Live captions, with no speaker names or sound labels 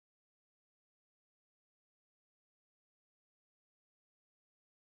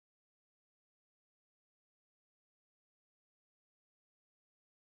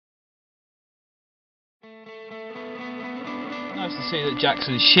Nice to see that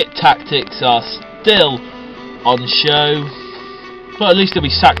Jackson's shit tactics are still on show. But at least he'll be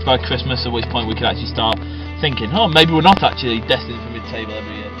sacked by Christmas, at which point we can actually start thinking, oh, maybe we're not actually destined for mid-table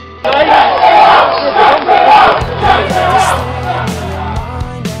every year.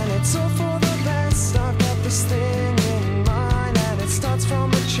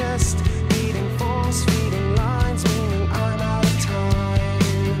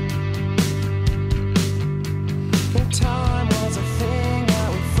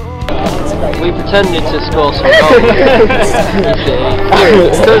 We pretended to score some goals, you see,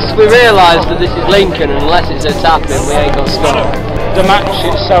 because we realised that this is Lincoln and unless it's a tap-in we ain't got to score. The match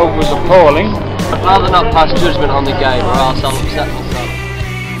itself was appalling. I'd rather not pass judgment on the game or else I'll upset myself.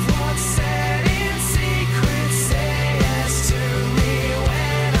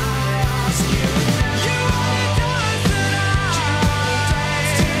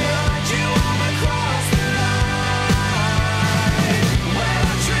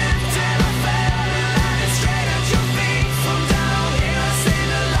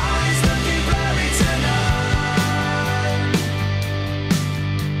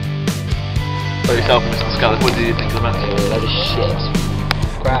 Yourself, Mr. Scarlett, what did you think of the match? A load of shit.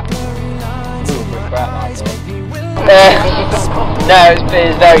 Crap. Crap, no, it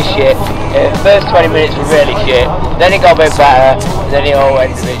was very shit. The first 20 minutes were really shit, then it got a bit better, and then it all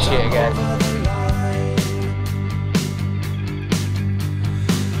went a bit shit again.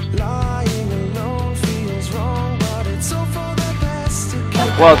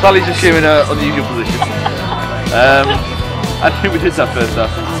 Well, Sally's assuming an unusual position. I think we did that first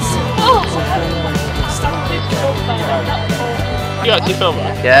half. You actually filmed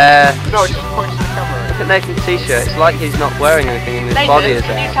that? Yeah. No, just points to the camera. Look at Nathan's t-shirt, it's like he's not wearing anything in his body, is it?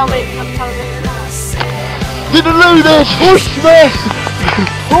 Can you tell me? Didn't do this! Push me!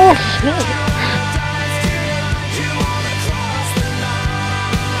 Push me!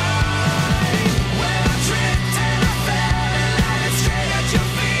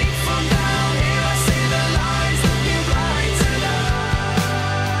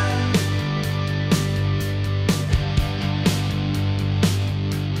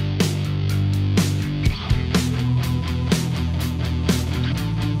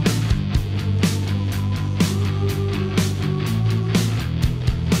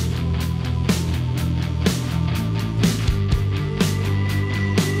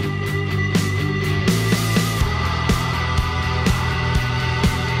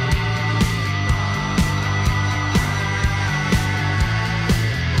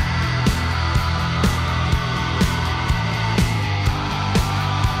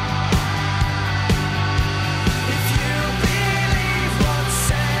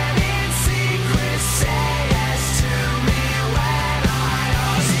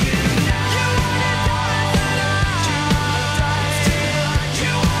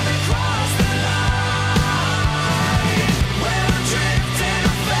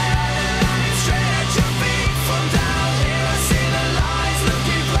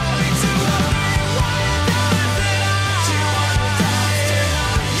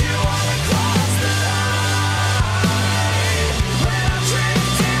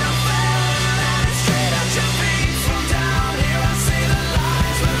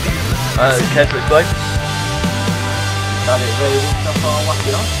 Care to explain?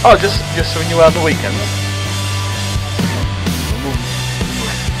 Oh, just when you were on the weekends?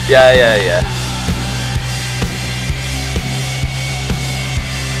 Yeah.